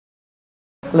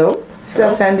Hello, this is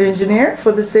our sound engineer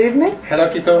for this evening.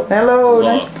 Hello, Kitto. Hello,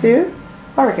 nice to see you.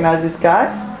 I recognize this guy.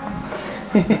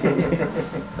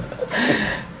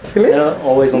 Philip? Yeah,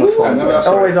 always on the phone.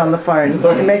 Always on the phone,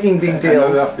 making big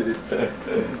deals.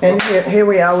 And here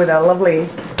we are with our lovely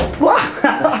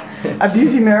a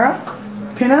beauty mirror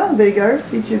pinner. There you go,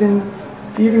 featured in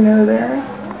beauty mirror there.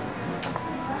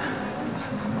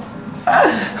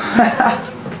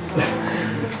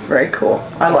 Very cool.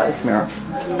 I like this mirror.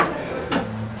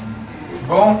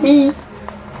 Me.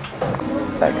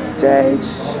 Backstage.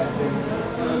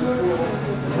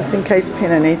 Just in case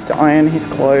Pinner needs to iron his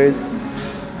clothes.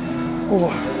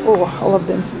 Oh, I love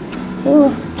them.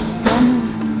 Oh.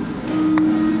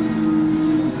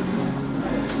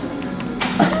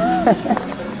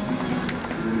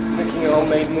 Making a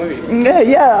homemade movie.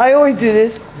 Yeah, I always do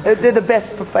this. They're the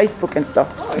best for Facebook and stuff.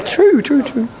 True.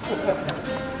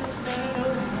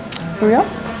 Here we are.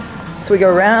 So we go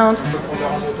around.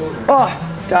 Oh,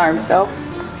 star himself,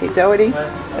 Kitto.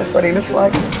 That's what he looks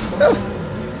like. I'm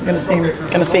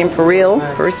gonna see him for real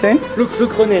very soon. Look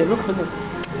René.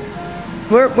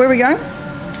 Where are we going?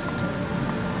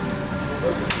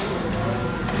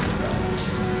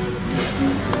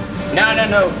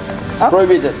 No. It's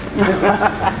prohibited.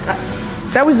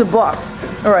 That was the boss.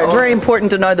 All right, very important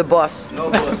to know the boss.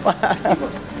 No boss.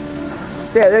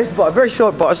 Yeah, there's the boss. Very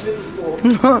short boss.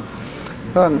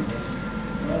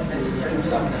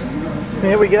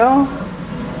 Here we go.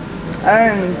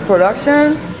 And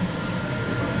production.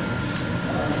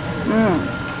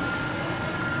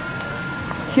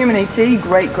 Human ET,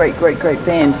 great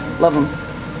band. Love them.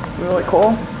 Really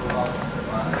cool.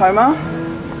 Coma.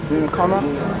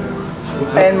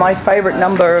 And my favorite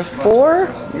number 4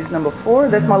 is number 4.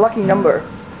 That's my lucky number.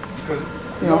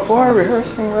 4,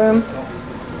 rehearsing room.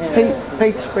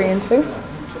 Pete 3 and 2.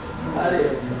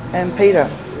 And Peter.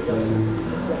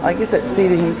 I guess that's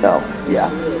Peter himself. Yeah.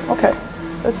 Okay.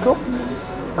 That's cool.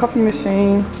 Coffee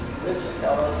machine.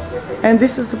 And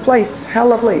this is the place. How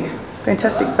lovely.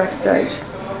 Fantastic backstage.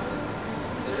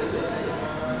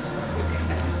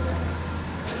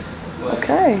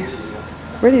 Okay.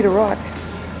 Ready to rock.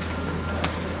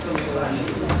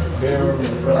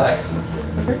 Relax.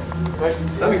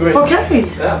 That'd be great. Okay.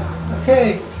 Yeah.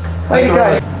 Okay. Way to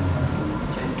go.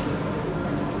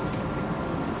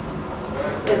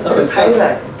 It's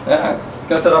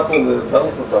gonna set up all the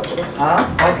pedals and stuff. Okay. Yeah,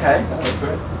 that's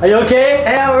great. Are you okay?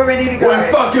 Yeah, we're ready to go.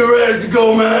 We're fucking ready to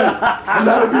go, man. And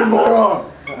that'll be moron.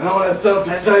 And I want to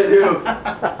excite you.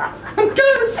 I'm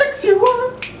gonna sex you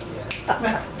up.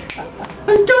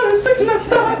 I'm gonna sex you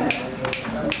stop.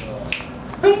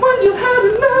 And when you have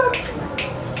enough,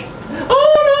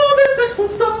 oh no, this sex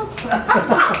won't stop.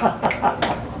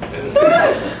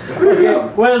 Okay,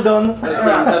 well done.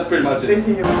 That's pretty much it.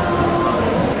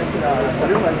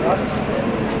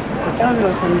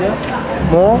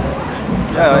 More?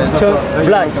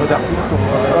 Black.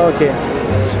 Okay.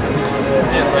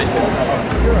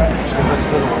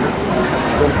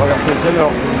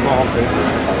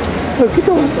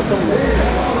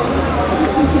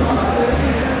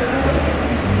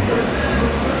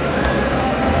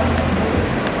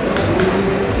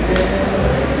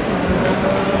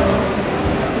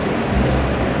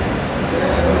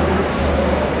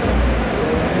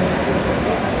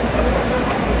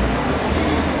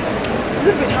 It's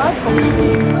a bit hard for me.